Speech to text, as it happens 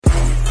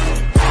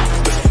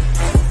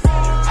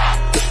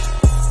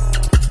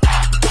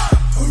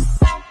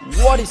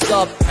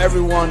up,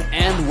 everyone,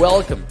 and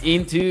welcome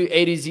into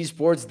ADZ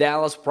Sports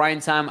Dallas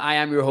Primetime. I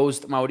am your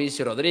host,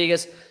 Mauricio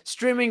Rodriguez,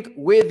 streaming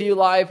with you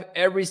live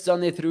every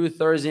Sunday through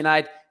Thursday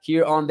night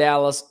here on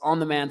Dallas On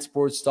Demand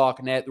Sports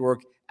Talk Network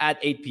at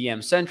 8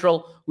 p.m.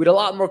 Central, with a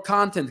lot more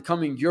content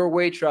coming your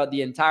way throughout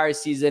the entire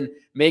season.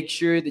 Make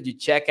sure that you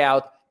check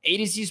out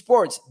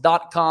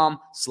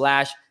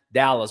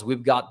adcsports.com/Dallas.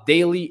 We've got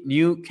daily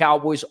new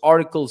Cowboys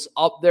articles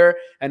up there,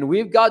 and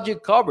we've got you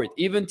covered.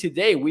 Even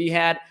today, we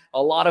had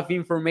a lot of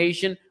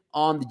information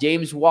on the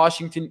James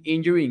Washington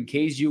injury in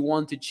case you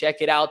want to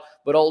check it out.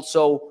 But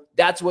also,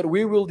 that's what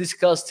we will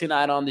discuss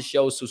tonight on the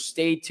show. So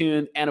stay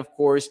tuned. And of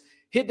course,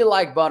 hit the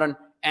like button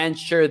and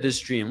share the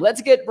stream.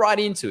 Let's get right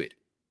into it.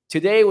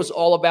 Today was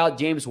all about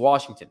James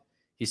Washington.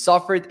 He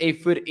suffered a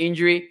foot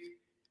injury.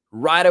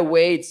 Right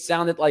away, it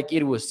sounded like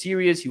it was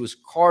serious. He was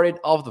carted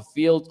off the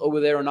field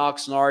over there on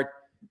Oxnard.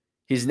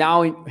 He's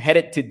now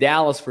headed to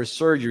Dallas for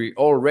surgery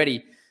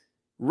already.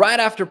 Right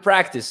after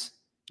practice,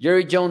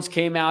 Jerry Jones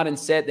came out and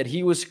said that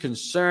he was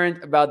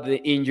concerned about the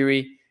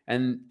injury,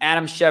 and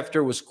Adam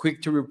Schefter was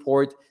quick to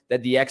report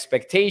that the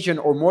expectation,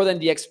 or more than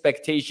the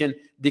expectation,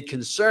 the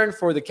concern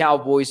for the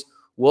Cowboys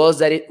was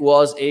that it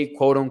was a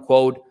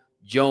quote-unquote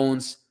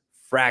Jones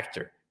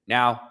fracture.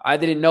 Now, I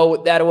didn't know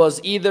what that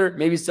was either.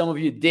 Maybe some of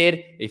you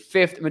did. A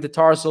fifth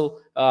metatarsal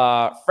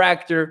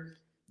fracture.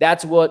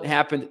 That's what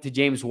happened to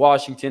James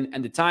Washington,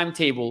 and the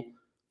timetable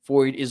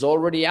for it is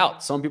already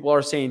out. Some people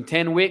are saying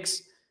 10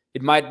 weeks.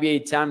 It might be a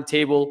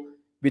timetable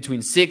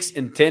between 6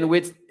 and 10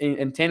 weeks,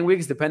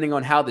 depending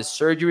on how the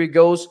surgery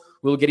goes.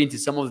 We'll get into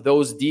some of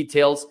those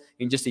details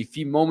in just a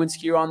few moments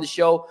here on the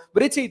show.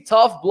 But it's a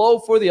tough blow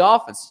for the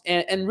offense,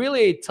 and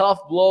really a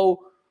tough blow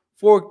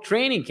for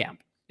training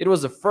camp. It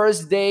was the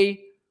first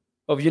day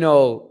of,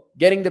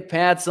 getting the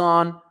pads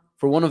on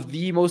for one of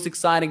the most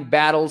exciting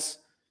battles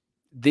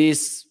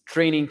this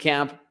training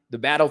camp, the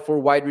battle for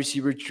wide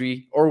receiver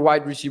 3 or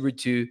wide receiver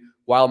 2,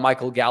 while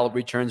Michael Gallup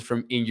returns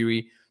from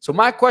injury. So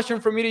my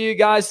question for me to you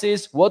guys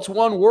is, what's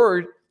one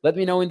word? Let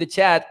me know in the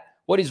chat.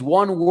 What is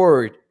one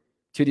word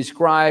to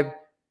describe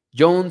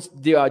James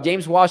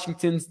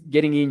Washington's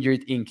getting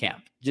injured in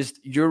camp?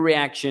 Just your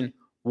reaction,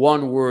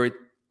 one word.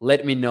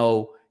 Let me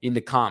know in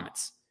the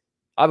comments.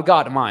 I've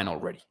got mine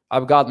already.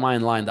 I've got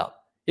mine lined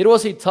up. It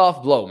was a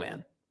tough blow,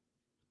 man.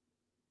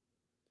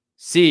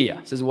 See ya,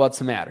 says what's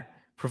the matter.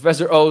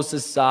 Professor O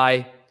says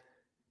sigh.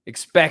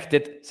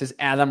 Expected, says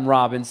Adam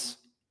Robbins.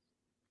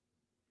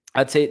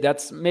 I'd say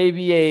that's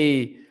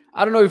maybe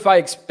I don't know if I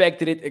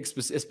expected it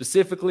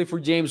specifically for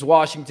James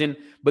Washington,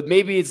 but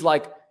maybe it's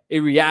like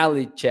a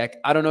reality check.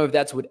 I don't know if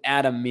that's what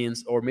Adam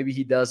means, or maybe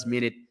he does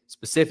mean it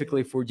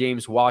specifically for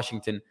James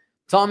Washington.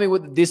 Tommy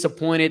with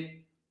disappointed.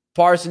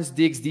 Parsons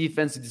Diggs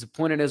defense is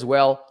disappointed as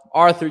well.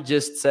 Arthur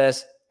just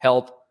says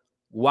help.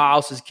 Wow,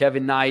 says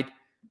Kevin Knight.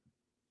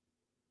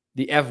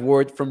 The F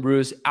word from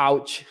Bruce.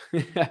 Ouch.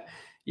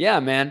 Yeah,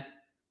 man.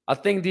 I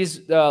think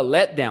these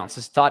letdowns,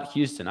 says Todd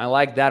Houston. I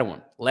like that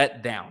one.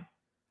 Let down.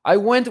 I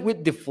went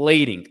with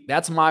deflating.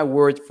 That's my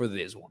word for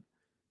this one.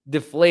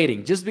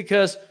 Deflating. Just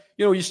because,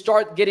 you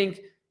start getting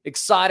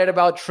excited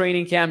about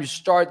training camp. You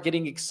start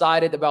getting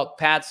excited about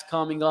Pats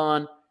coming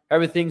on.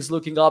 Everything's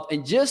looking up.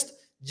 And just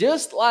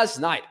last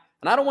night,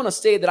 and I don't want to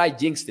say that I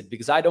jinxed it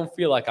because I don't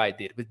feel like I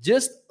did, but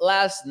just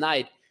last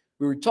night,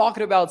 we were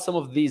talking about some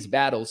of these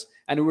battles,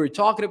 and we were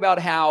talking about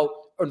how,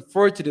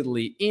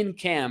 unfortunately, in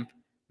camp,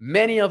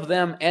 many of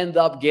them end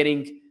up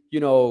getting,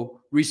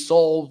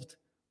 resolved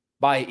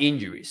by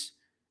injuries.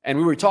 And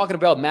we were talking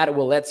about Matt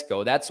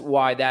Waletzko. That's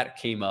why that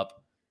came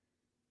up.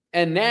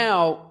 And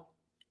now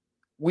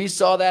we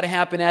saw that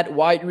happen at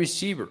wide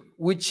receiver,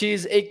 which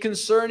is a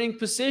concerning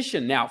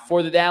position now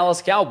for the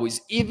Dallas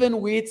Cowboys,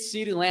 even with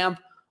CeeDee Lamb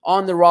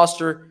on the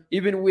roster,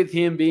 even with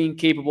him being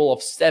capable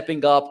of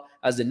stepping up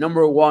as the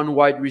number one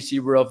wide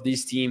receiver of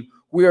this team.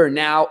 We are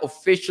now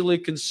officially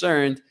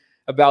concerned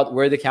about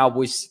where the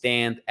Cowboys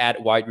stand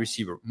at wide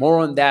receiver. More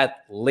on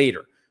that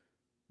later.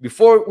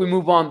 Before we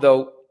move on,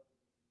 though,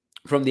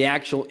 from the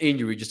actual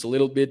injury, just a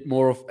little bit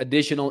more of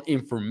additional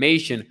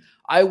information.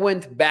 I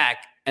went back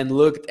and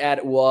looked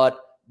at what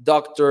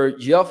Dr.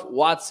 Jeff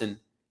Watson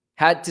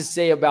had to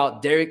say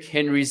about Derrick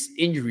Henry's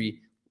injury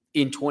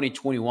in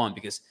 2021,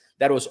 because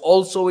that was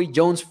also a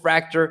Jones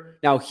fracture.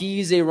 Now,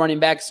 he's a running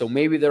back, so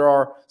maybe there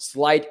are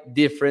slight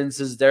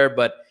differences there,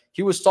 but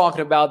he was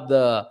talking about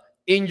the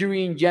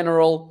injury in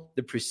general,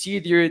 the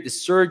procedure, the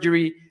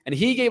surgery, and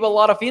he gave a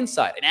lot of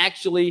insight. And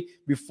actually,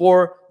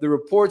 before the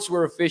reports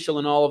were official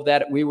and all of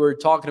that, we were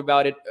talking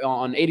about it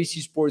on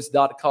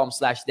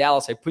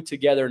adcsports.com/Dallas. I put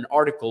together an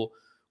article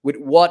with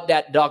what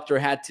that doctor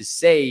had to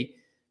say,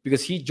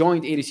 because he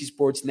joined ADC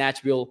Sports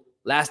Nashville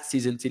last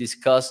season to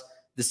discuss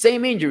the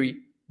same injury,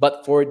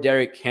 but for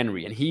Derrick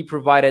Henry. And he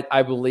provided,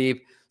 I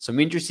believe, some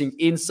interesting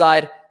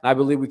insight. And I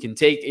believe we can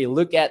take a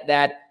look at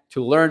that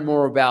to learn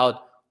more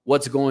about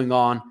what's going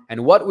on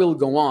and what will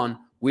go on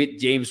with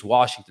James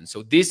Washington.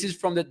 So this is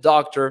from the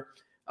doctor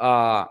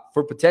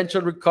for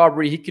potential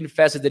recovery. He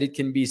confesses that it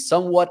can be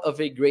somewhat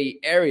of a gray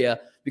area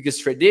because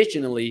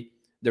traditionally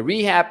the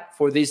rehab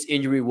for this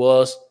injury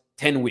was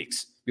 10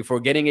 weeks before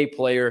getting a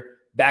player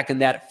back in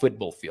that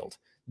football field.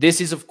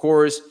 This is, of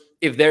course,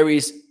 if there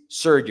is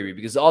surgery,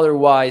 because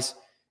otherwise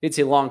it's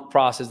a long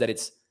process that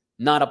it's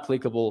not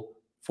applicable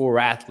for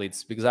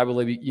athletes, because I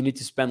believe you need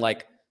to spend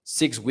like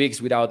 6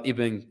 weeks without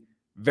even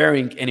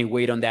varying any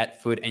weight on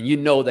that foot, and you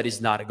know that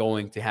is not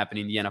going to happen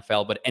in the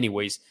NFL. But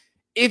anyways,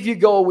 if you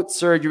go with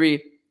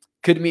surgery,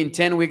 could mean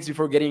 10 weeks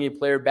before getting a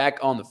player back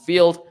on the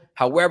field.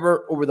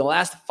 However, over the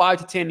last 5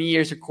 to 10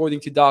 years,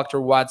 according to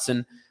Dr.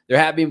 Watson, there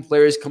have been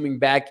players coming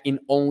back in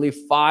only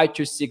 5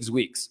 to 6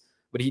 weeks.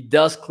 But he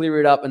does clear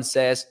it up and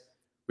says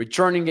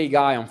returning a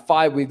guy on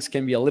 5 weeks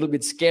can be a little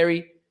bit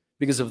scary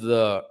because of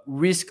the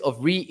risk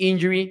of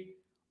re-injury.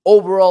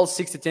 Overall,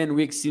 6 to 10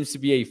 weeks seems to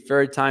be a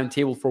fair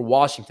timetable for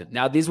Washington.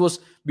 Now, this was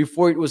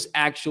before it was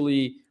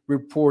actually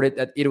reported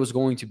that it was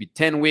going to be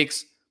 10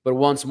 weeks. But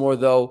once more,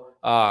 though,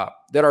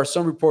 there are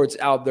some reports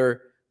out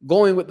there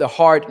going with the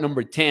hard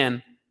number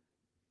 10.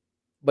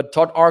 But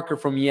Todd Archer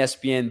from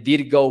ESPN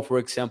did go, for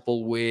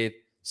example, with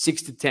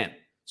 6 to 10.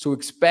 So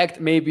expect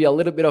maybe a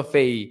little bit of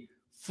a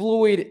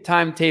fluid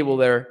timetable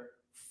there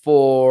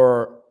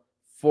for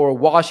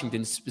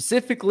Washington,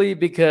 specifically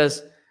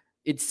because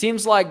it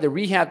seems like the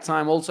rehab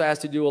time also has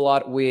to do a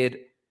lot with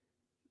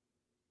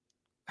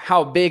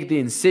how big the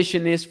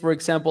incision is, for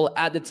example,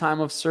 at the time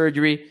of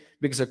surgery.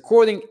 Because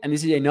according, and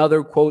this is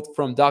another quote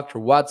from Dr.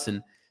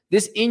 Watson,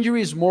 this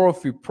injury is more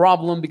of a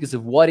problem because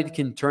of what it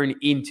can turn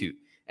into.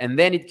 And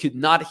then it could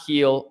not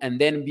heal and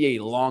then be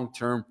a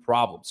long-term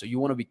problem. So you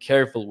want to be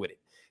careful with it.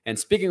 And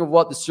speaking of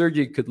what the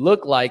surgery could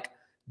look like,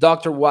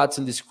 Dr.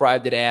 Watson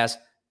described it as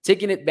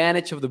taking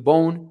advantage of the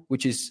bone,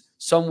 which is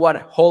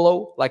somewhat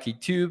hollow, like a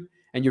tube,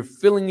 and you're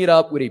filling it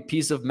up with a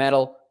piece of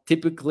metal,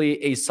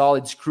 typically a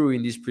solid screw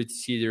in this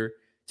procedure,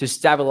 to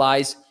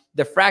stabilize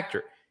the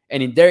fracture.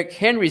 And in Derrick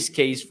Henry's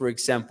case, for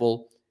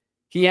example,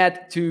 he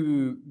had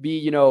to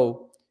be,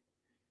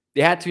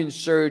 they had to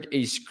insert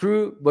a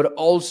screw, but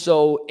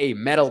also a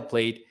metal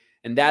plate.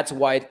 And that's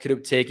why it could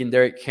have taken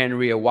Derrick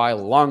Henry a while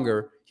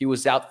longer. He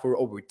was out for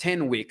over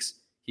 10 weeks.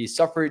 He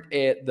suffered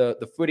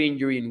the foot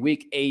injury in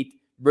week 8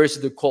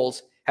 versus the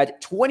Colts,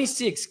 had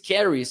 26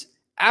 carries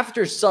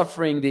after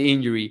suffering the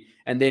injury,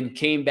 and then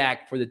came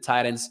back for the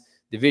Titans'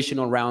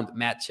 divisional round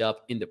matchup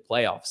in the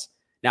playoffs.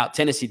 Now,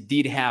 Tennessee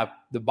did have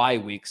the bye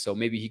week, so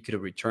maybe he could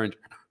have returned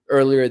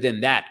earlier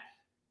than that.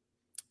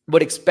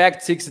 But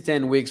expect 6 to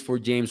 10 weeks for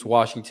James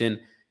Washington,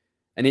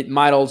 and it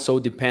might also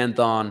depend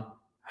on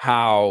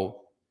how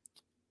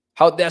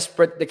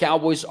desperate the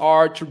Cowboys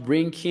are to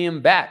bring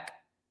him back,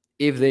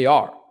 if they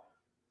are.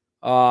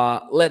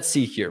 Let's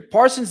see here.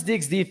 Parsons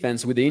Diggs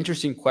defense with the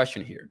interesting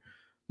question here.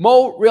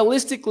 Mo,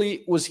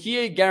 realistically, was he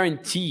a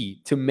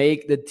guarantee to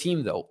make the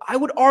team, though? I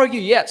would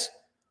argue yes.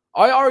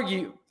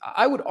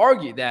 I would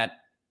argue that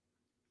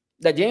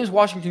James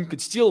Washington could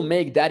still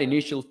make that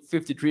initial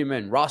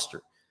 53-man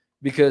roster,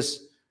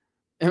 because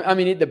I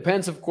mean, it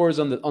depends, of course,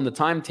 on the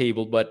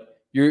timetable, but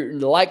you're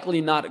likely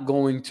not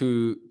going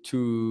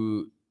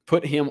to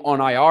put him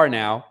on IR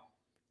now.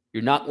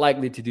 You're not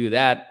likely to do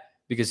that,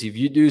 because if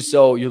you do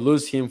so, you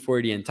lose him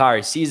for the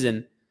entire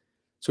season.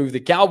 So if the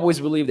Cowboys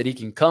believe that he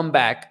can come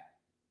back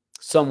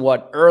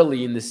somewhat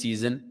early in the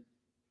season,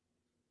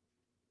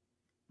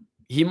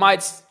 he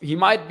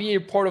might be a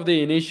part of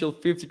the initial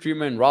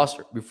 53-man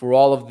roster before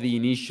all of the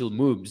initial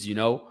moves,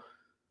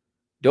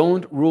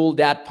 Don't rule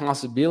that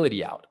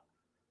possibility out.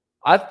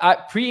 I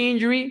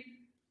pre-injury,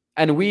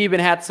 and we even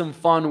had some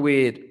fun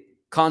with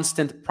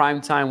constant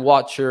primetime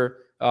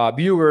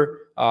viewer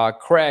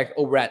Craig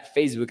over at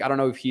Facebook. I don't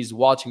know if he's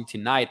watching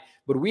tonight,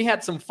 but we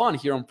had some fun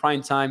here on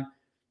primetime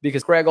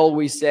because Craig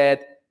always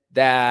said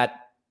that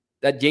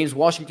James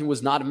Washington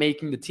was not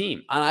making the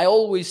team. And I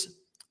always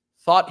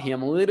thought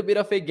him a little bit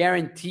of a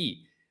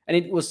guarantee. And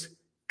it was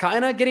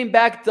kind of getting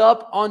backed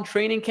up on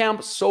training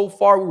camp. So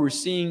far, we were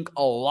seeing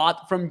a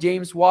lot from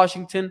James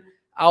Washington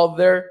out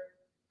there.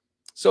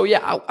 So,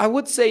 yeah, I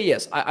would say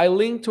yes. I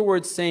lean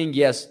towards saying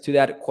yes to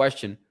that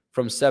question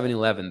from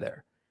 7-Eleven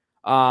there.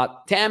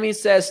 Tammy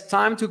says,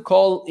 time to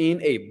call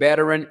in a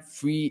veteran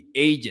free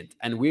agent.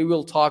 And we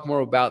will talk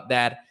more about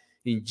that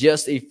in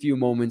just a few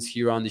moments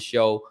here on the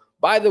show.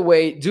 By the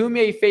way, do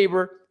me a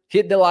favor,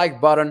 hit the like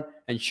button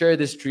and share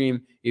the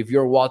stream if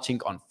you're watching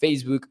on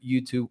Facebook,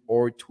 YouTube,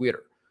 or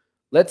Twitter.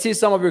 Let's see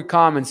some of your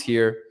comments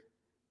here.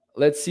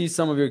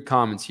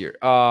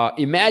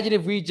 Imagine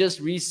if we just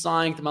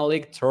re-signed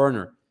Malik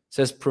Turner,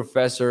 says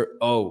Professor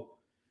O.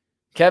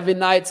 Kevin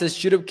Knight says,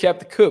 should have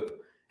kept Coop.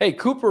 Hey,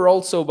 Cooper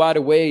also, by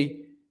the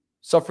way,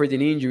 suffered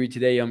an injury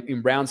today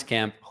in Browns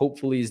camp.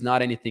 Hopefully it's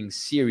not anything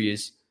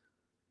serious.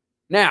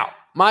 Now,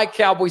 my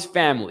Cowboys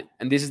family,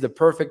 and this is the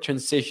perfect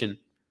transition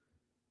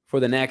for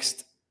the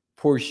next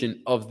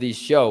portion of this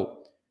show.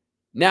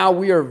 Now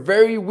we are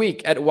very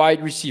weak at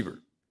wide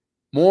receiver.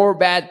 More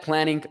bad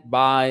planning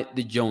by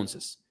the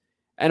Joneses.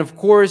 And of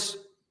course,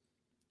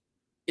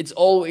 it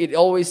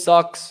always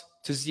sucks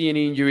to see an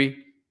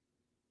injury.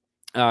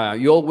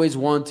 You always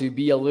want to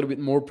be a little bit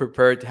more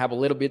prepared, to have a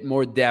little bit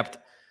more depth.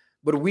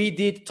 But we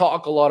did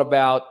talk a lot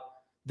about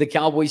the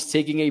Cowboys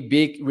taking a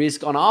big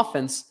risk on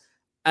offense.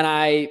 And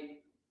I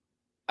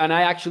and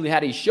I actually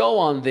had a show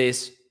on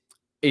this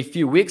a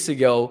few weeks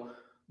ago,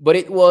 but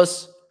it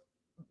was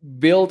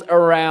built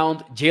around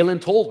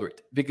Jalen Tolbert,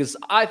 because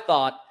I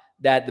thought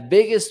that the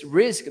biggest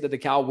risk that the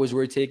Cowboys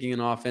were taking in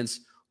offense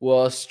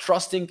was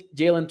trusting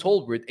Jalen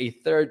Tolbert, a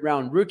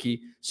third-round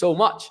rookie, so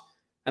much.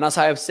 And as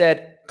I have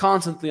said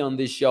constantly on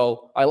this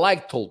show, I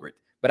like Tolbert,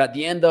 but at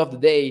the end of the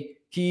day,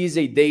 he is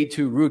a day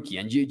two rookie,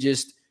 and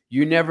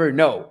you never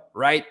know,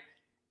 right?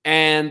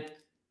 And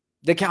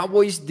the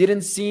Cowboys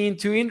didn't seem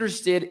too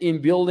interested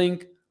in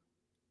building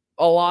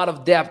a lot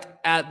of depth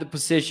at the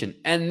position.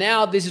 And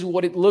now this is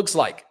what it looks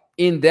like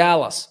in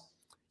Dallas.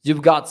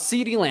 You've got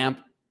CeeDee Lamb,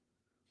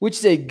 which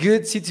is a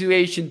good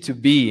situation to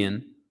be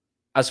in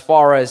as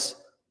far as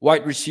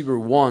wide receiver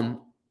 1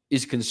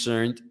 is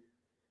concerned.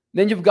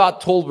 Then you've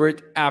got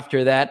Tolbert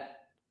after that.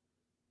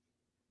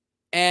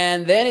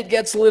 And then it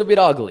gets a little bit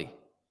ugly.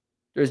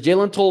 There's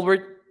Jalen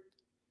Tolbert.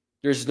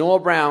 There's Noah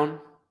Brown.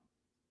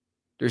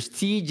 There's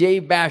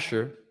TJ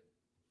Basher.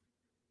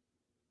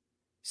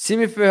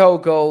 Simi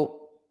Fehoko.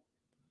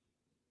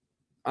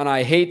 And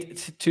I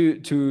hate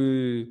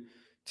to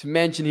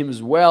mention him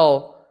as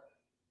well,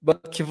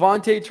 but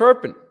Kevontae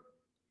Turpin.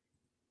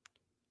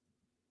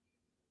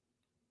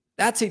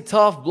 That's a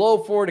tough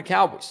blow for the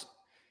Cowboys.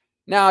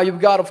 Now, you've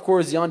got, of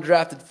course, the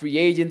undrafted free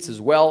agents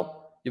as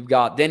well. You've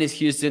got Dennis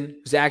Houston,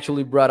 who's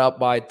actually brought up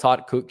by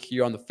Todd Cook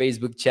here on the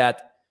Facebook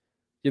chat.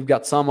 You've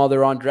got some other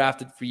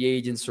undrafted free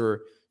agents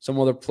or some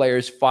other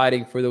players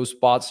fighting for those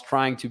spots,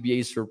 trying to be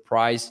a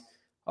surprise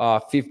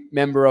fifth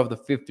member of the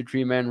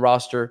 53-man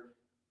roster.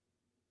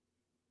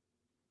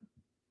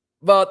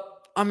 But,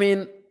 I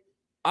mean,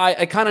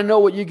 I kind of know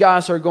what you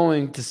guys are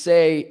going to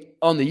say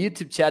on the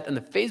YouTube chat and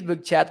the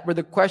Facebook chat, where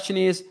the question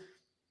is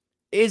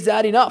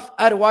that enough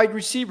at a wide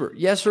receiver?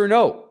 Yes or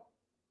no?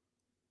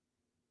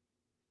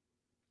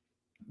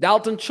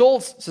 Dalton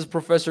Schultz, says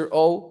Professor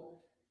O,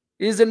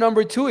 is the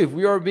number 2 if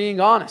we are being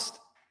honest.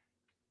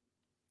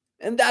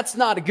 And that's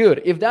not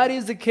good. If that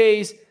is the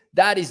case,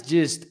 that is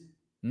just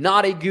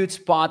not a good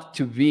spot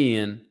to be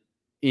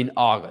in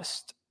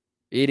August.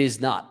 It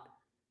is not.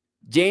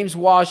 James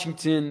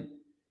Washington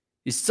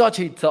is such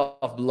a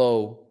tough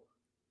blow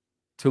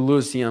to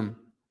lose him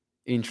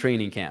in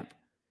training camp.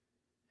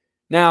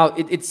 Now,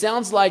 it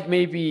sounds like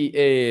maybe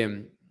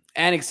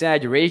an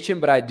exaggeration,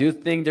 but I do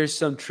think there's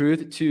some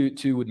truth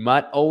to what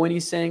Matt Owen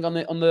is saying on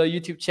the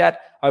YouTube chat.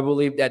 I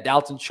believe that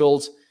Dalton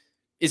Schultz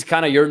is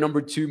kind of your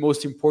number 2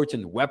 most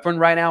important weapon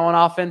right now on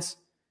offense.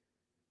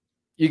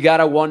 You got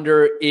to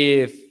wonder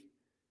if,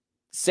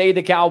 say,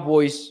 the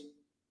Cowboys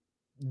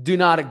do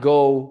not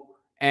go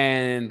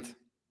and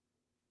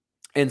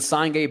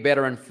sign a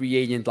veteran free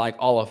agent like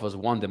all of us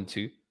want them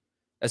to.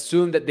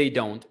 Assume that they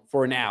don't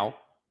for now.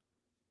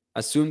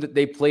 Assume that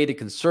they play the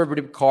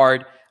conservative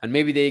card and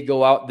maybe they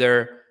go out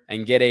there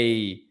and get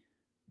a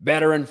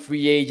veteran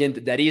free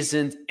agent that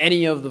isn't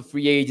any of the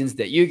free agents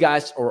that you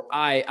guys or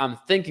I am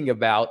thinking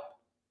about.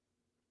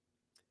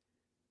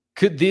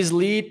 Could this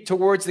lead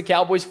towards the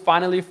Cowboys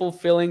finally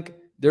fulfilling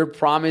their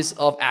promise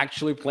of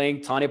actually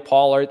playing Tony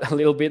Pollard a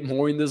little bit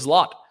more in the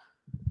slot?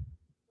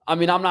 I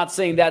mean, I'm not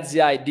saying that's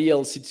the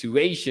ideal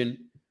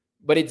situation,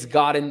 but it's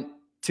gotten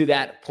to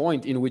that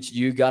point in which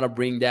you got to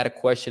bring that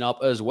question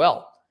up as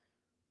well.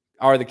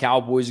 Are the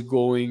Cowboys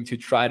going to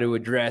try to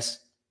address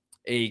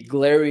a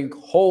glaring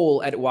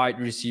hole at wide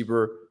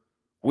receiver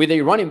with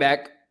a running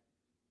back?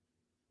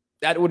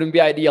 That wouldn't be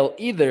ideal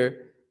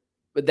either,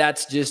 but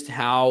that's just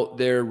how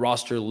their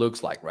roster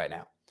looks like right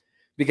now.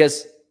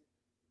 Because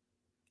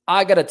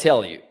I got to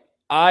tell you,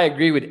 I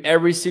agree with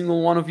every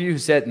single one of you who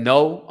said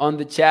no on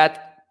the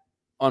chat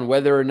on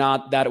whether or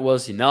not that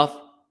was enough.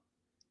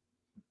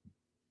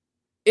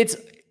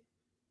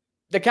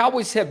 The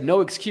Cowboys have no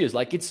excuse.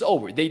 Like, it's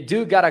over. They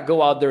do got to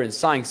go out there and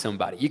sign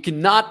somebody. You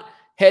cannot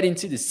head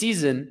into the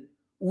season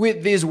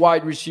with this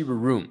wide receiver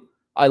room.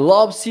 I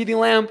love CeeDee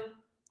Lamb.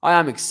 I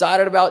am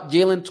excited about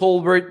Jalen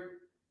Tolbert.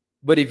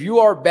 But if you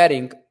are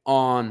betting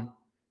on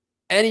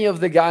any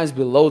of the guys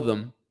below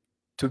them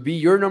to be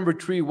your number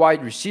 3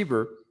 wide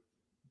receiver,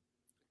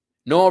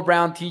 Noah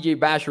Brown,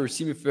 TJ Basher,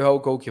 Simi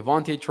Fehoko,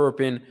 Kevontae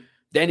Turpin,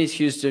 Dennis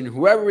Houston,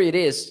 whoever it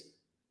is,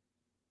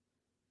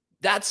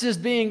 that's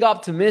just being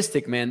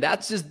optimistic, man.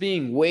 That's just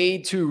being way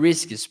too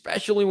risky,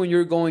 especially when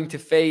you're going to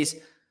face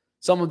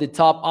some of the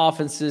top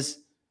offenses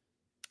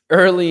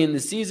early in the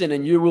season,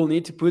 and you will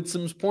need to put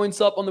some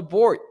points up on the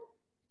board.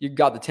 You've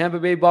got the Tampa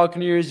Bay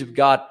Buccaneers. You've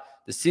got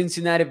the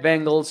Cincinnati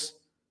Bengals.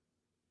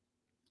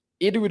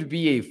 It would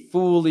be a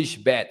foolish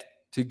bet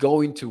to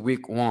go into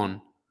week 1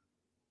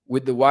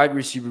 with the wide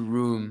receiver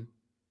room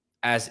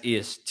as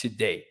is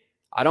today.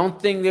 I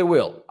don't think they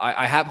will.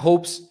 I have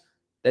hopes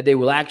that they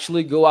will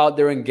actually go out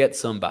there and get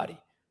somebody,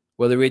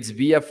 whether it's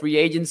via free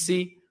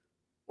agency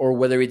or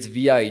whether it's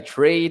via a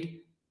trade.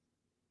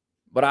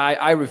 But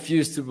I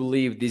refuse to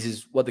believe this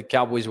is what the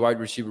Cowboys wide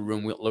receiver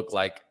room will look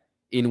like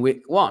in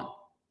week 1.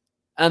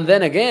 And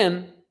then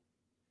again,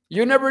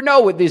 you never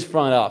know with this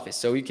front office,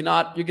 so you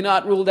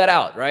cannot rule that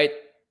out, right?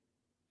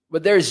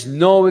 But there's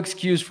no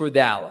excuse for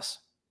Dallas.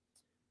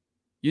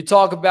 You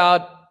talk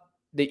about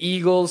the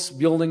Eagles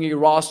building a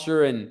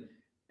roster and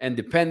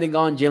depending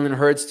on Jalen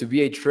Hurts to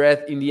be a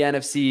threat in the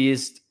NFC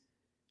East.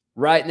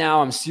 Right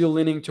now, I'm still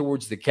leaning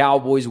towards the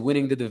Cowboys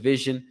winning the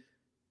division.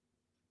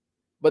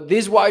 But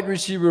this wide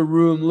receiver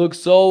room looks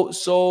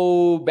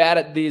so bad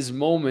at this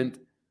moment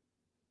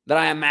that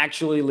I am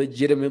actually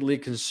legitimately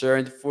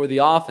concerned for the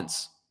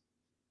offense.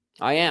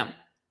 I am.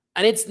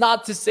 And it's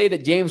not to say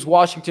that James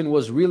Washington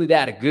was really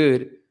that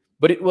good,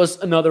 but it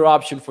was another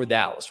option for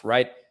Dallas,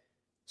 right?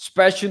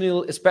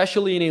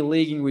 Especially in a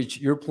league in which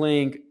you're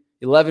playing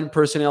 11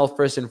 personnel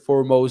first and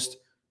foremost.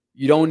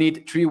 You don't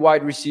need three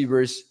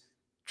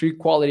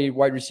quality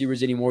wide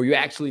receivers anymore. You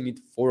actually need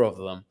four of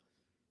them.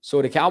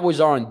 So the Cowboys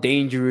are on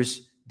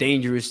dangerous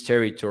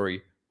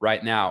territory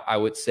right now, I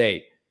would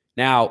say.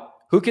 Now,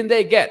 who can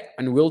they get?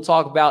 And we'll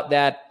talk about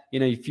that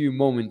in a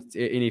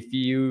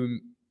few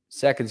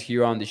seconds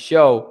here on the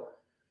show.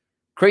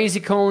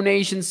 Crazy Cone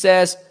Nation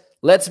says,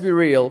 let's be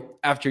real.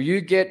 After you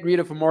get rid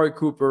of Amari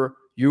Cooper,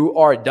 you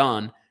are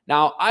done.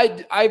 Now,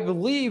 I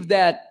believe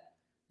that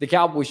the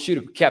Cowboys should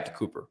have kept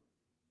Cooper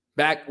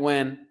back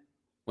when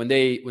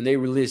they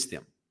released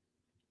him.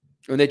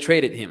 When they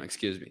traded him,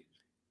 excuse me.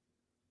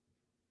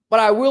 But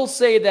I will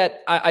say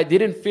that I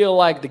didn't feel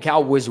like the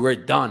Cowboys were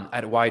done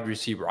at wide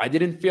receiver. I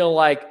didn't feel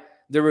like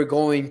they were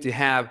going to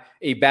have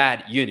a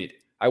bad unit.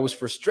 I was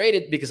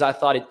frustrated because I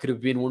thought it could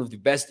have been one of the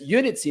best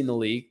units in the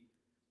league,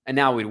 and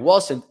now it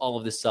wasn't all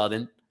of a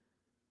sudden.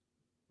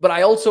 But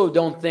I also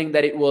don't think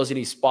that it was in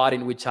a spot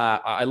in which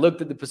I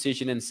looked at the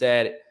position and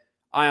said,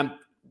 I am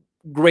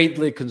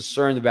greatly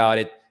concerned about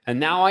it. And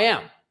now I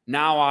am.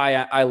 Now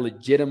I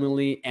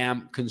legitimately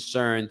am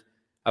concerned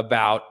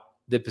about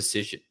the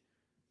position.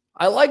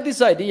 I like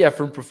this idea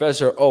from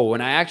Professor O,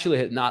 and I actually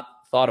had not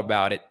thought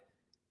about it.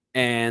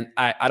 And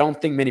I don't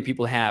think many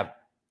people have.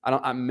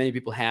 Many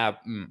people have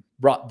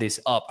brought this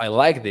up. I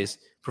like this.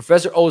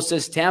 Professor O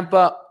says,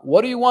 Tampa,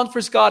 what do you want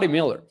for Scotty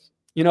Miller?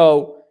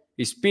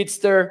 He's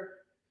speedster.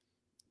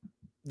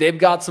 They've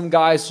got some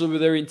guys over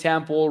there in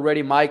Tampa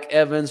already. Mike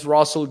Evans,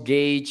 Russell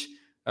Gage,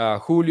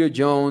 Julio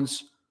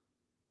Jones.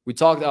 We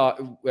talked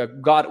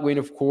Godwin,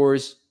 of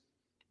course.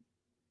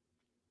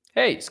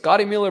 Hey,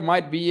 Scotty Miller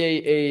might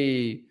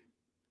be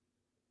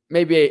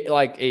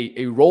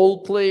a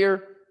role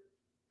player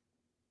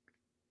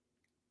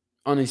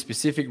on a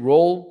specific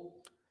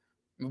role,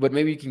 but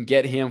maybe you can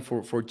get him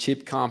for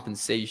cheap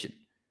compensation.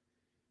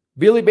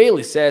 Billy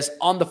Bailey says,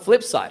 on the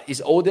flip side,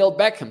 is Odell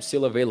Beckham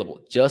still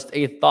available? Just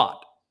a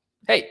thought.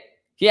 Hey,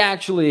 he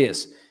actually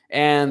is.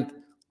 And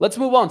let's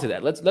move on to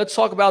that. Let's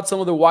talk about some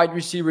of the wide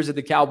receivers that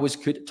the Cowboys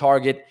could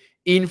target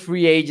in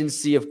free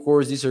agency. Of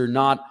course, these are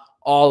not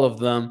all of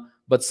them,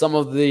 but some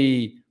of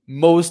the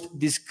most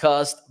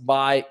discussed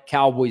by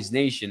Cowboys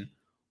Nation.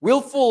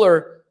 Will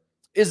Fuller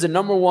is the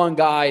number one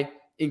guy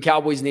in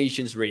Cowboys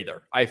Nation's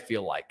radar, I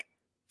feel like,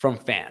 from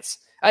fans.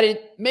 And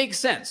it makes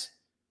sense.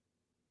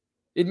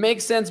 It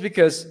makes sense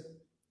because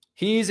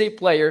he is a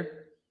player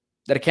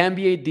that can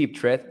be a deep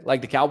threat,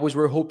 like the Cowboys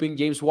were hoping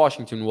James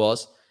Washington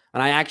was.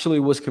 And I actually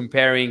was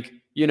comparing,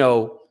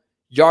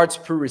 yards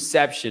per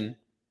reception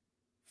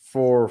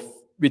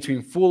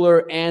between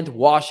Fuller and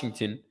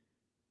Washington.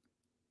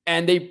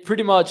 And they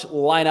pretty much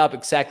line up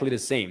exactly the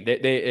same.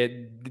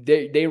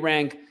 They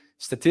rank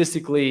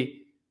statistically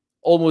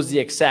almost the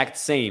exact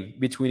same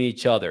between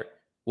each other.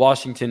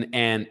 Washington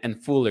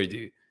and Fuller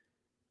do.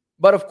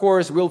 But of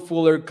course, Will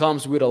Fuller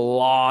comes with a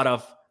lot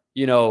of,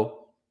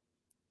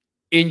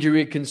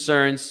 injury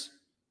concerns.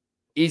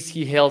 Is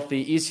he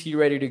healthy? Is he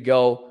ready to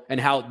go? And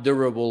how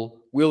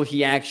durable will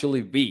he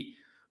actually be?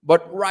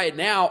 But right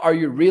now, are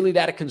you really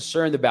that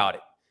concerned about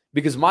it?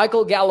 Because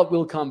Michael Gallup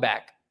will come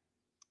back.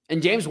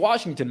 And James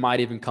Washington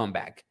might even come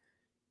back.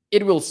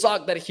 It will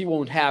suck that he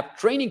won't have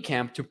training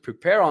camp to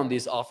prepare on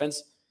this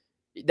offense.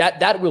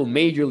 That will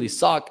majorly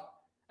suck.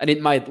 And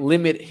it might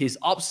limit his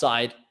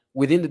upside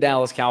within the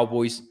Dallas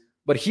Cowboys.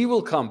 But he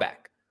will come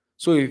back.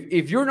 So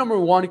if your number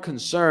one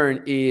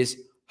concern is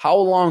how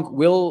long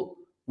will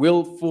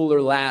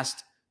Fuller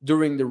last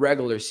during the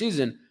regular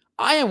season,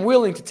 I am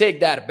willing to take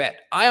that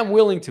bet. I am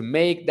willing to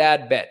make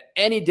that bet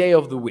any day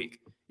of the week.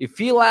 If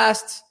he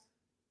lasts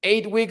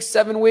 8 weeks,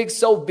 7 weeks,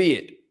 so be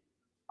it.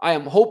 I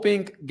am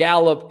hoping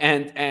Gallup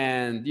and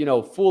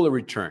Fuller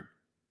return.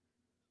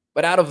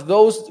 But out of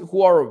those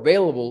who are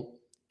available,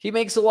 he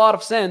makes a lot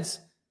of sense,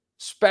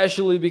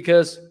 especially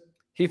because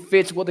he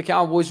fits what the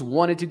Cowboys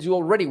wanted to do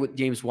already with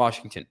James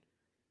Washington.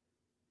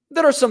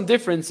 There are some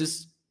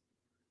differences,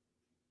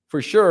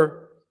 for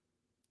sure.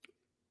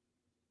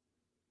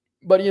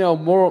 But,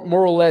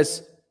 more or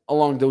less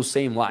along those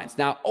same lines.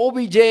 Now,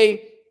 OBJ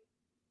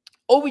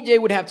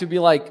would have to be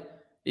like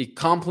a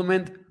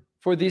compliment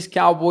for this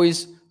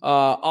Cowboys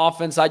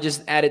offense. I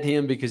just added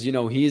him because,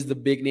 he's the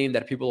big name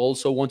that people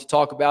also want to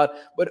talk about.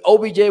 But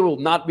OBJ will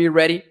not be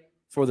ready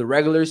for the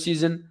regular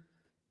season,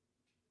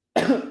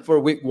 for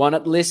week 1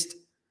 at least.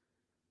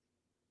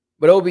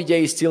 But OBJ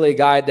is still a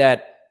guy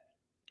that,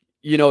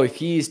 if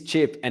he is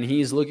chipped and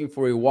he is looking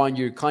for a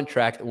 1-year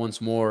contract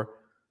once more,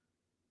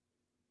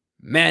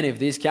 man, if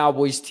this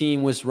Cowboys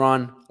team was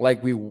run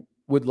like we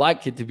would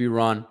like it to be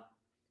run,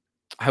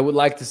 I would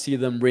like to see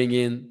them bring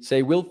in,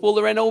 say, Will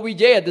Fuller and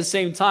OBJ at the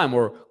same time,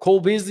 or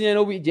Cole Beasley and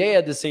OBJ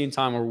at the same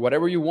time, or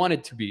whatever you want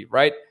it to be,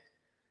 right?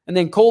 And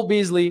then Cole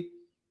Beasley,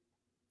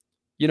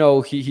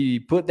 he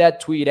put that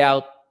tweet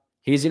out.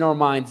 He's in our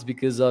minds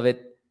because of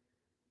it.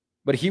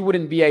 But he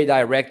wouldn't be a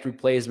direct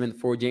replacement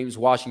for James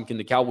Washington.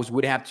 The Cowboys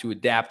would have to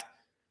adapt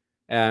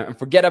and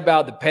forget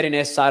about the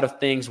pettiness side of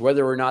things,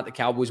 whether or not the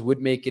Cowboys would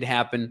make it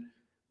happen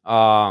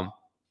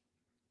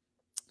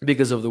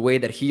because of the way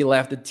that he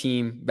left the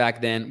team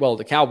back then. Well,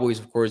 the Cowboys,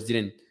 of course,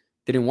 didn't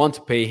want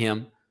to pay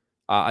him.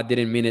 I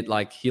didn't mean it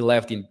like he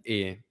left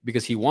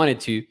because he wanted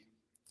to.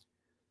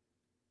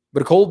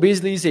 But Cole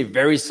Beasley is a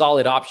very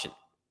solid option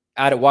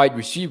at a wide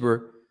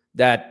receiver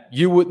that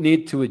you would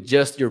need to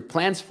adjust your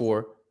plans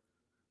for,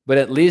 but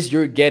at least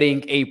you're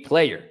getting a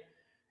player.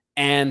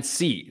 And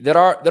see, there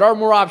are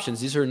more options.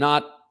 These are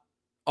not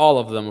all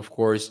of them, of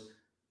course.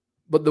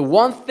 But the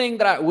one thing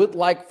that I would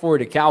like for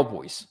the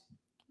Cowboys,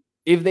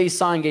 if they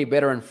sign a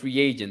veteran free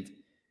agent,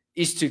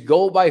 is to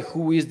go by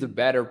who is the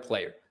better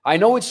player. I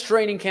know it's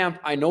training camp.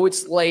 I know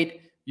it's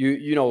late.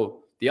 You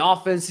know, the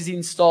offense is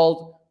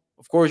installed.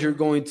 Of course, you're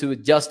going to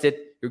adjust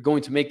it. You're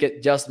going to make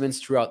adjustments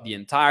throughout the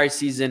entire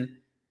season.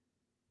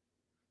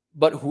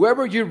 But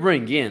whoever you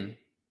bring in,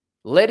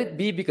 let it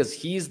be because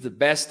he's the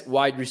best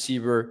wide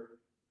receiver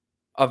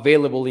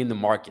available in the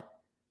market.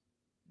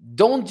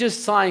 Don't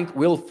just sign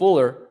Will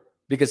Fuller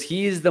because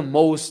he is the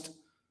most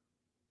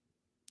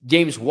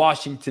James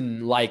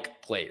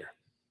Washington-like player.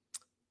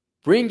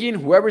 Bring in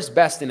whoever's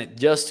best and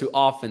adjust to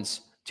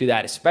offense to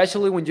that,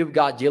 especially when you've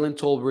got Jalen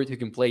Tolbert who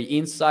can play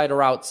inside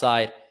or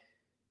outside,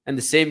 and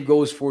the same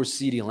goes for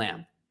CeeDee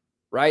Lamb,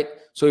 right?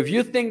 So if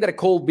you think that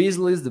Cole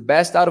Beasley is the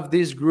best out of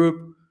this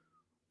group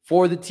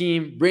for the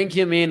team, bring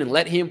him in and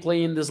let him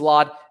play in the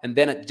slot and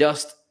then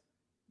adjust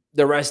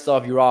the rest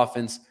of your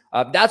offense.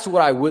 That's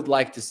what I would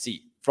like to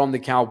see from the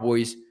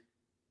Cowboys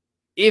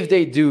if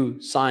they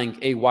do sign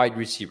a wide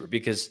receiver,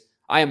 because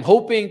I am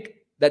hoping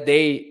that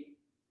they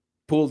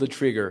pull the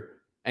trigger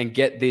and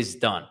get this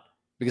done,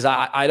 because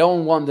I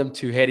don't want them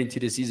to head into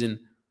the season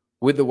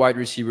with the wide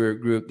receiver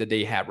group that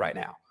they have right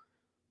now.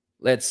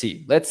 Let's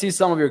see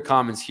some of your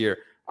comments here.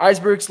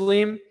 Iceberg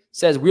Slim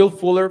says Will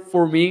Fuller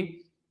for me.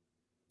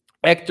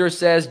 Hector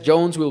says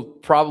Jones will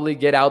probably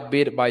get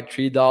outbid by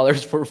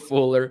 $3 for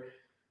Fuller.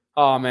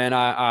 Oh man,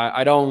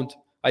 I don't.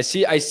 I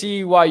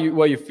see why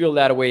you feel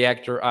that way,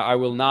 Hector. I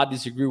will not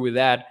disagree with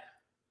that.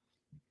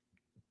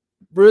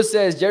 Bruce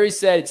says Jerry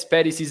said it's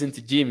petty season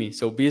to Jimmy,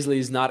 so Beasley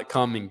is not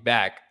coming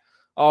back.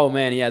 Oh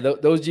man, yeah,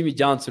 those Jimmy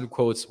Johnson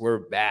quotes were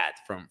bad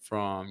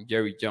from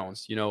Jerry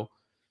Jones. You know,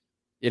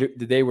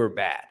 they were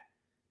bad.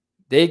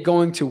 They're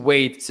going to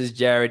wait, says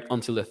Jared,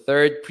 until the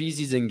third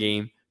preseason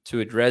game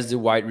to address the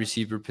wide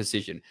receiver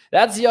position.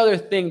 That's the other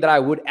thing that I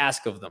would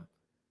ask of them.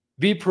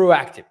 Be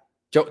proactive.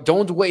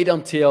 Don't wait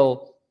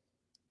until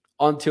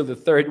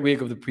the third week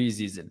of the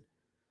preseason.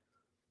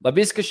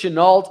 Labiska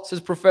Chenault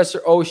says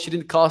Professor O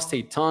shouldn't cost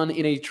a ton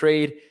in a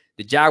trade.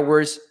 The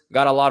Jaguars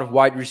got a lot of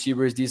wide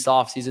receivers this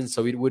offseason,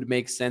 so it would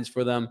make sense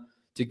for them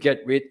to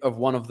get rid of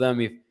one of them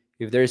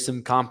if there's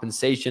some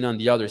compensation on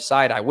the other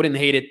side. I wouldn't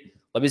hate it.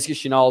 Labiska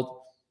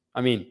Chenault,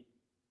 I mean,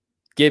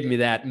 give me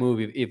that move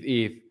if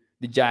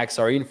the Jags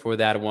are in for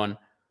that one.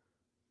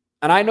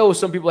 And I know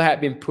some people have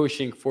been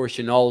pushing for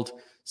Chenault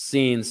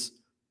since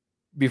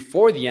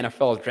before the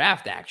NFL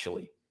draft,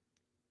 actually.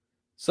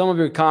 Some of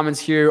your comments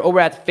here over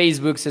at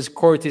Facebook says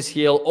Cortis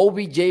Hill,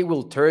 OBJ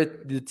will tear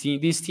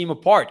this team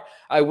apart.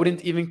 I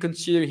wouldn't even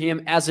consider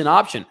him as an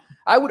option.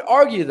 I would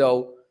argue,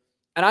 though,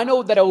 and I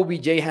know that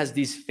OBJ has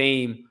this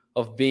fame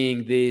of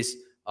being this,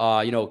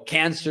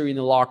 cancer in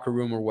the locker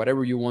room or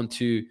whatever you want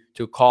to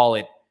call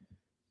it.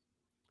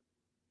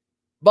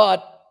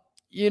 But,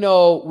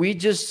 we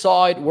just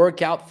saw it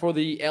work out for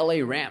the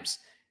LA Rams.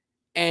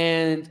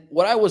 And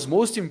what I was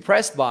most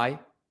impressed by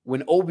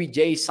when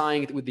OBJ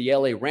signed with the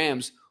LA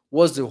Rams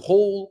was the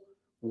whole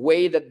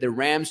way that the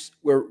Rams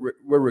were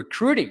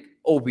recruiting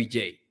OBJ.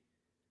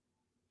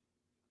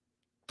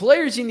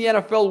 Players in the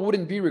NFL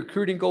wouldn't be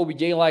recruiting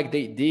OBJ like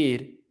they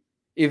did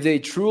if they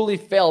truly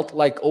felt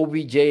like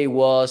OBJ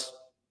was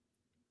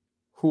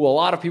who a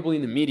lot of people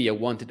in the media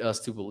wanted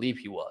us to believe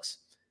he was.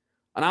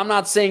 And I'm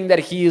not saying that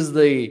he is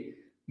the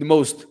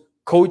most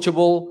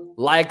coachable,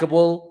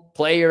 likable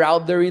player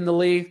out there in the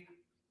league,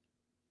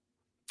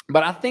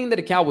 but I think that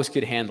the Cowboys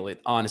could handle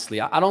it, honestly.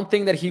 I don't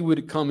think that he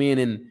would come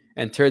in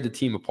and tear the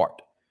team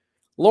apart.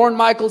 Lauren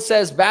Michael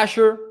says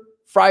Basher,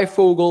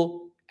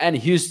 Freifogel, and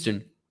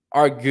Houston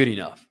are good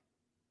enough.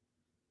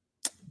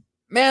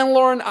 Man,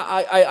 Lauren,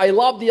 I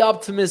love the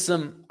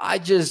optimism. I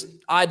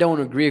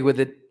don't agree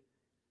with it.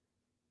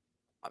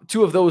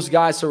 Two of those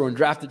guys are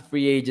undrafted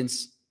free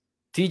agents.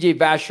 TJ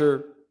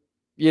Basher,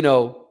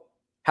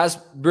 has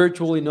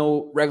virtually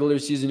no regular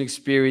season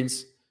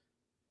experience.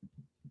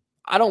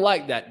 I don't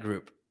like that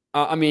group.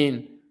 I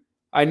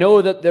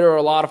know that there are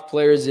a lot of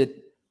players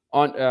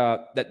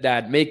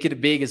that make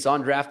it big as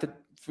undrafted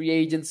free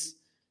agents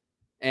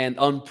and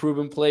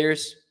unproven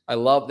players. I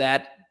love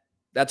that.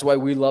 That's why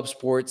we love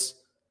sports.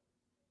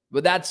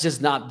 But that's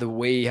just not the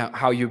way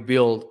how you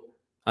build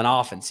an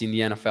offense in the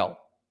NFL.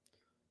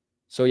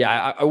 So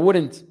yeah, I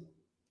wouldn't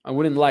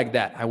like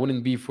that. I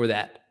wouldn't be for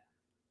that.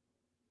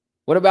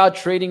 What about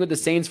trading with the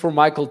Saints for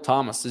Michael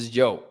Thomas, says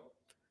Joe?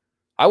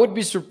 I would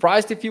be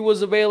surprised if he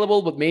was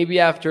available, but maybe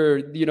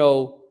after,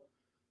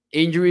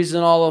 injuries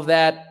and all of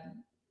that,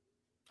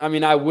 I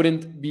mean, I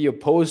wouldn't be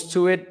opposed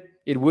to it.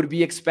 It would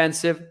be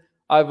expensive,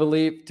 I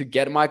believe, to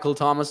get Michael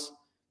Thomas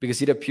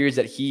because it appears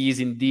that he is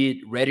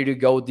indeed ready to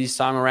go this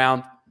time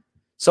around.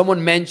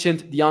 Someone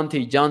mentioned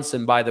Deontay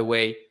Johnson, by the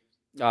way.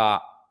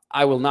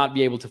 I will not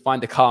be able to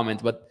find the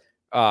comment, but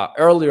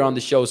earlier on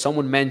the show,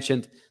 someone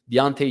mentioned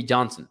Deontay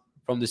Johnson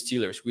from the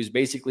Steelers, who is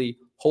basically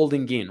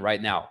holding in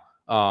right now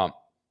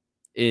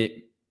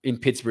in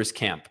Pittsburgh's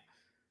camp.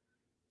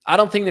 I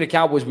don't think that the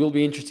Cowboys will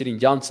be interested in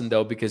Johnson,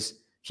 though, because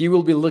he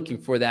will be looking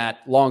for that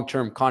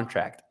long-term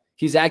contract.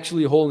 He's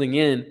actually holding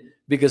in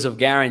because of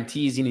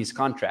guarantees in his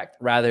contract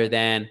rather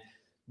than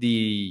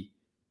the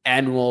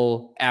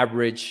annual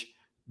average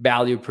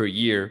value per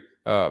year,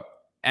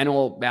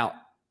 annual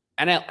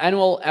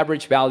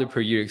average value per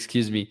year,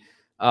 excuse me.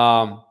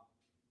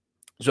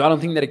 So I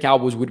don't think that the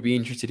Cowboys would be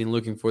interested in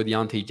looking for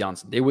Deontay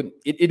Johnson.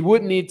 It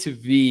would need to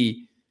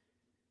be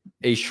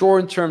a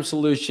short-term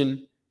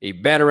solution, a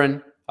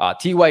veteran,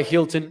 T.Y.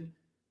 Hilton,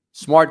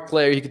 smart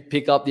player. He could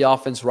pick up the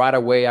offense right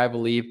away, I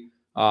believe.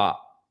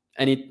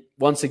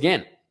 Once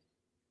again,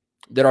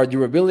 there are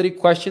durability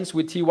questions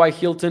with T.Y.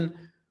 Hilton,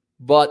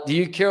 but do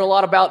you care a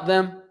lot about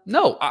them?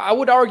 No, I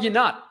would argue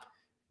not.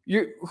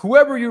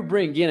 Whoever you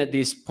bring in at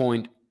this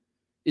point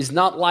is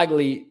not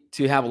likely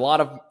to have a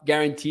lot of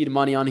guaranteed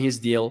money on his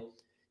deal,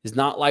 is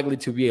not likely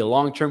to be a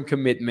long-term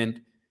commitment.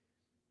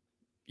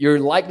 You're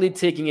likely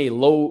taking a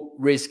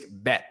low-risk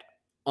bet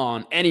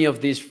on any of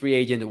these free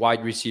agent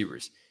wide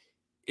receivers.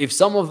 If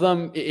some of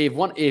them,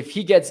 if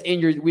he gets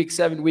injured week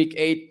 7, week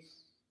 8,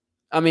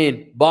 I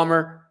mean,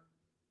 bummer,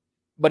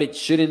 but it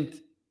shouldn't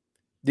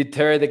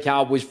deter the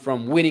Cowboys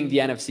from winning the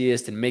NFC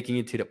East and making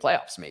it to the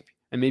playoffs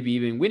maybe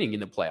even winning in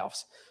the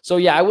playoffs. So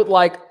yeah, I would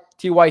like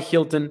T.Y.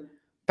 Hilton.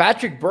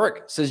 Patrick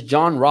Burke says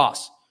John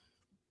Ross.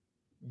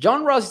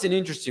 John Ross is an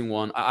interesting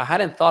one. I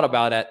hadn't thought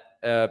about it.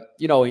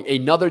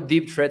 Another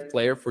deep threat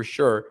player for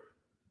sure.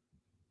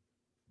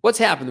 What's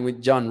happened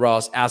with John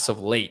Ross as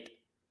of late?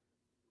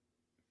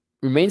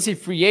 Remains a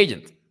free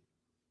agent.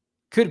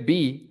 Could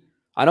be.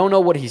 I don't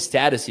know what his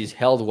status is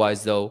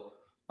health-wise, though.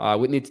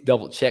 We need to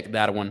double-check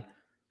that one.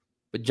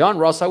 But John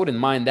Ross, I wouldn't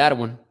mind that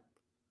one.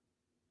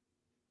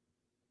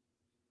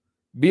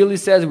 Billy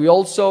says we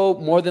also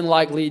more than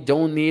likely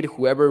don't need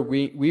whoever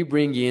we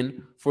bring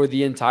in for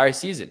the entire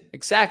season.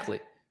 Exactly.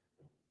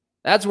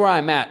 That's where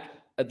I'm at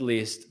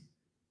least.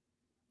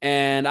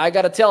 And I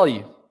got to tell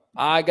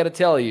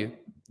you,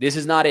 this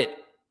is not it.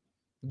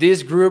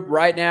 This group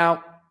right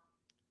now,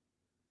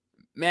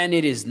 man,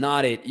 it is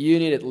not it. You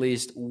need at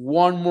least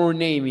one more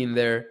name in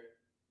there,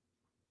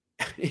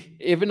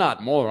 if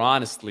not more,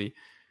 honestly.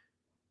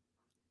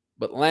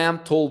 But Lamb,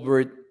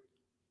 Tolbert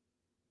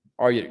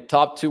are your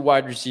top 2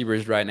 wide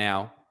receivers right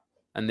now.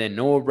 And then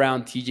Noah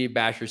Brown, TJ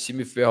Basher,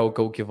 Simi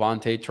Fehoko,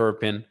 Kevontae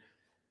Turpin,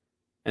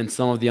 and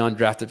some of the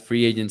undrafted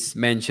free agents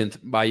mentioned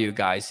by you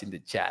guys in the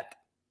chat.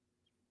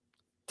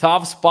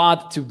 Tough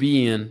spot to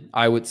be in,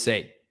 I would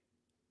say.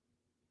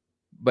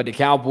 But the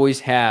Cowboys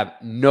have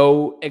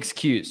no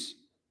excuse.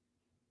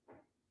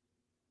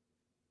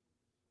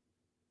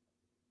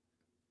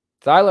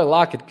 Tyler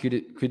Lockett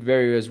could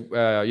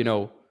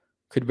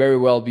very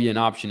well be an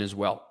option as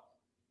well.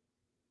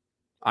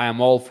 I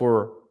am all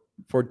for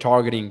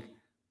targeting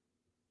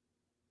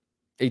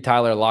a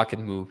Tyler Lockett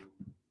move.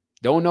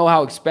 Don't know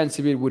how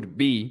expensive it would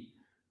be,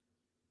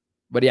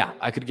 but yeah,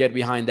 I could get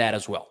behind that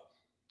as well.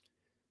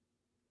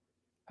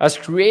 As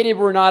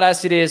creative or not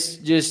as it is,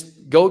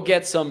 just go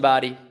get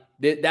somebody.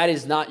 That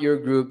is not your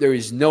group. There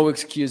is no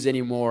excuse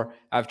anymore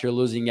after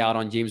losing out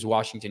on James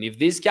Washington. If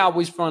this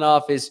Cowboys front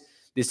office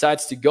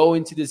decides to go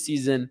into the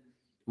season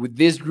with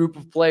this group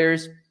of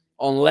players,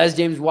 unless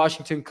James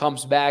Washington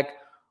comes back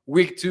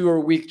week 2 or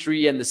week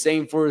 3, and the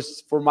same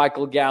for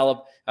Michael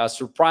Gallup,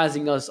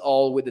 surprising us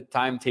all with the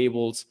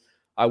timetables,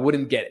 I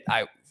wouldn't get it.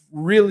 I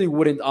really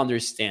wouldn't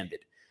understand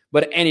it.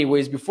 But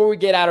anyways, before we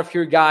get out of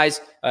here, guys,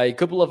 a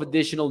couple of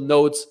additional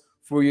notes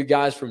for you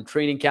guys from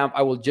training camp.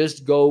 I will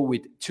just go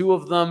with 2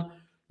 of them.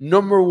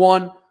 Number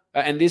 1,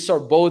 and these are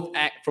both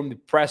from the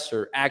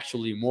presser,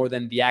 actually, more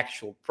than the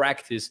actual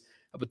practice.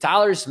 But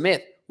Tyler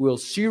Smith will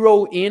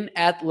zero in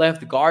at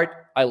left guard.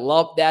 I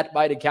love that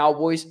by the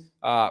Cowboys.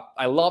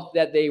 I love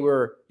that they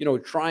were,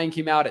 trying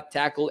him out at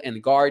tackle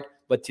and guard.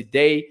 But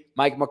today,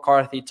 Mike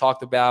McCarthy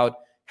talked about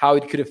how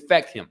it could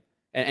affect him.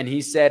 And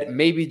he said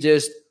maybe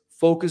just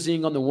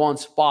focusing on the one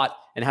spot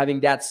and having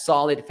that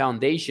solid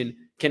foundation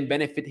can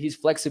benefit his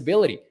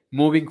flexibility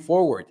moving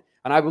forward.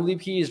 And I believe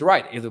he is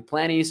right. If the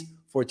plan is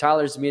for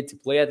Tyler Smith to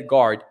play at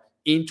guard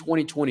in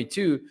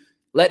 2022,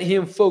 let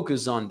him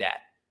focus on that,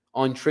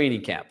 on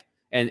training camp,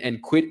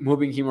 and quit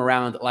moving him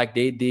around like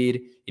they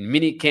did in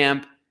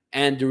minicamp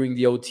and during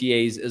the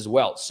OTAs as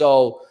well.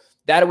 So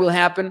that will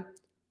happen.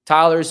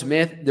 Tyler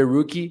Smith, the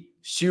rookie,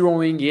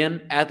 zeroing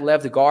in at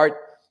left guard.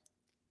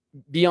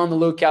 Be on the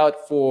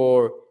lookout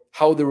for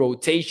how the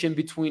rotation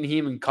between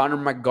him and Connor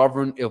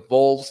McGovern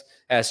evolves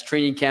as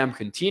training camp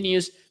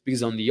continues,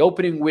 because on the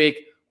opening week,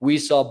 we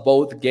saw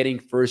both getting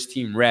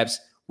first-team reps.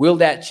 Will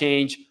that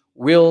change?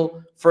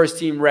 Will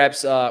first-team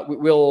reps,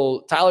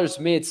 will Tyler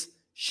Smith's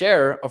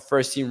share of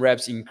first-team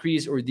reps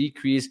increase or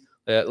decrease?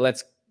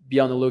 Let's be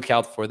on the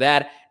lookout for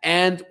that.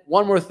 And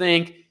one more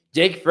thing,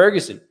 Jake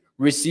Ferguson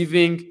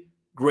receiving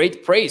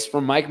great praise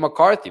from Mike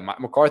McCarthy. Mike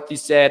McCarthy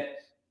said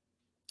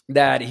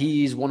that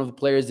he's one of the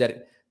players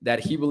that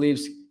he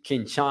believes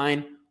can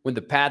shine when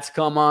the Pats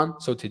come on.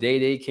 So today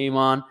they came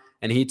on,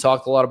 and he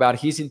talked a lot about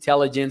his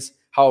intelligence,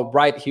 how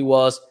bright he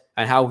was,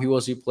 and how he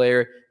was a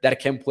player that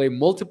can play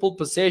multiple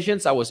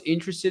positions. I was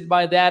interested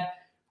by that.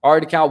 Are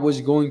the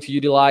Cowboys going to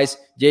utilize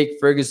Jake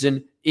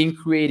Ferguson in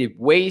creative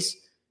ways?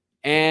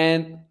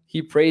 And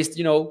he praised,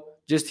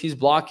 just his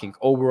blocking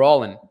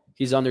overall and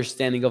his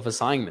understanding of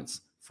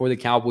assignments for the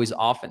Cowboys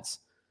offense.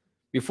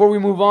 Before we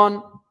move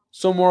on,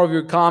 some more of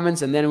your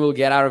comments, and then we'll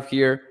get out of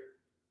here.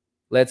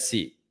 Let's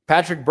see.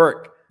 Patrick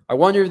Burke. I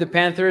wonder if the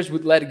Panthers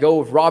would let go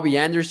of Robbie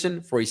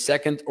Anderson for a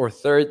second or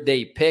third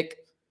day pick.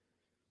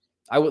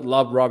 I would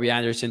love Robbie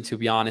Anderson, to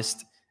be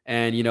honest.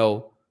 And,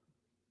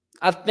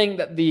 I think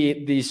that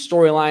the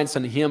storylines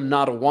on him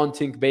not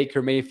wanting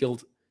Baker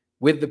Mayfield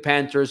with the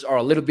Panthers are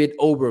a little bit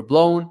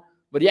overblown.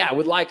 But yeah, I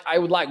would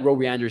like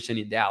Robbie Anderson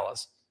in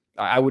Dallas.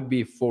 I would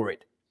be for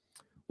it.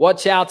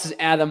 Watch out, says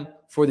Adam,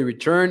 for the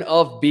return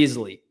of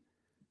Beasley.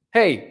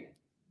 Hey,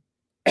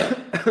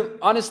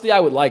 honestly, I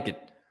would like it.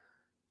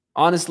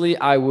 Honestly,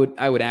 I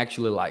would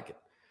actually like it.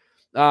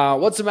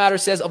 What's the matter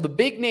says, of the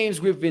big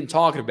names we've been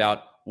talking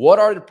about, what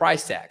are the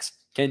price tags?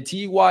 Can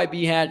T.Y.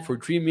 be had for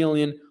 $3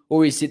 million,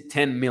 or is it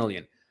 $10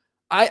 million?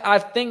 I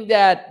think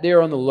that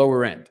they're on the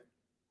lower end.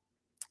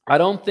 I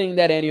don't think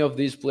that any of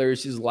these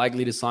players is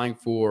likely to sign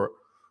for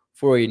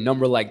a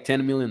number like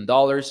 $10 million,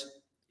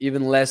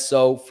 even less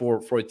so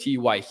for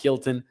T.Y.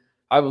 Hilton.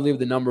 I believe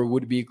the number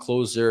would be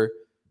closer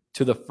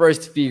to the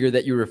first figure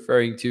that you're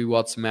referring to,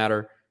 what's the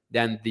matter,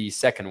 than the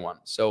second one.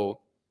 So,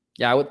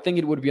 yeah, I would think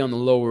it would be on the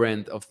lower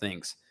end of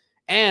things.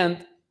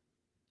 And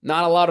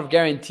not a lot of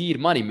guaranteed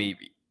money,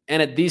 maybe. And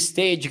at this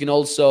stage, you can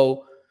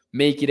also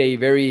make it a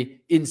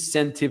very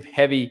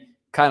incentive-heavy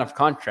kind of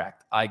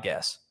contract, I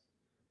guess.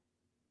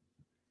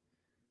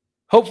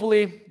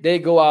 Hopefully, they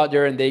go out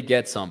there and they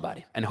get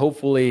somebody. And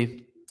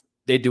hopefully,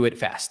 they do it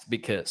fast.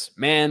 Because,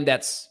 man,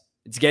 it's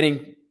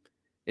getting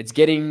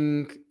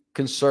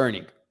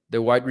concerning. The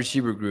wide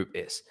receiver group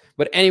is.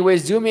 But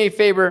anyways, do me a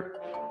favor.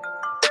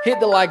 Hit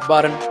the like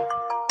button.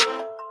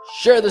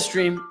 Share the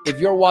stream. If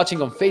you're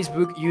watching on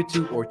Facebook,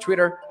 YouTube, or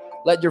Twitter,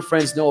 let your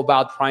friends know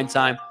about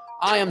Primetime.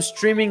 I am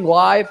streaming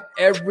live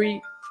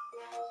every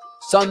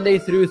Sunday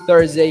through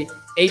Thursday,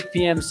 8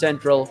 p.m.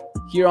 Central,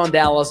 here on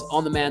Dallas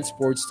On Demand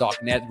Sports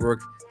Talk Network.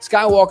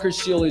 Skywalker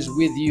Seal is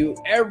with you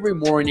every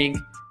morning,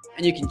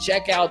 and you can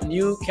check out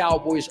new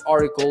Cowboys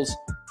articles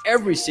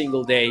every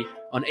single day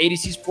on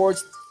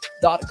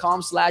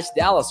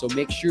adcsports.com/Dallas. So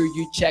make sure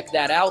you check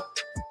that out.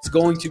 It's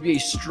going to be a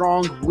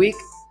strong week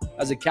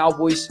as the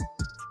Cowboys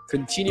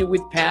continue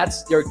with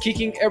Pats. They're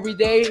kicking every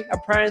day,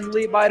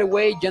 apparently, by the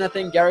way.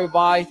 Jonathan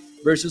Garibay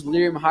versus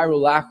Lirim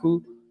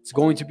Hajrullahu. It's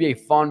going to be a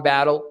fun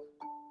battle.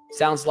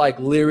 Sounds like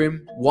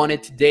Lirim won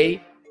it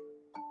today.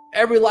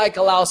 Every like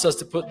allows us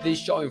to put this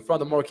show in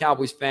front of more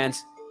Cowboys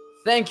fans.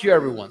 Thank you,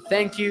 everyone.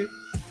 Thank you.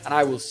 And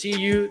I will see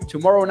you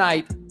tomorrow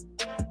night,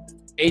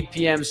 8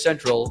 p.m.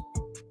 Central.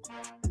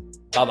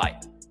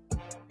 Bye-bye.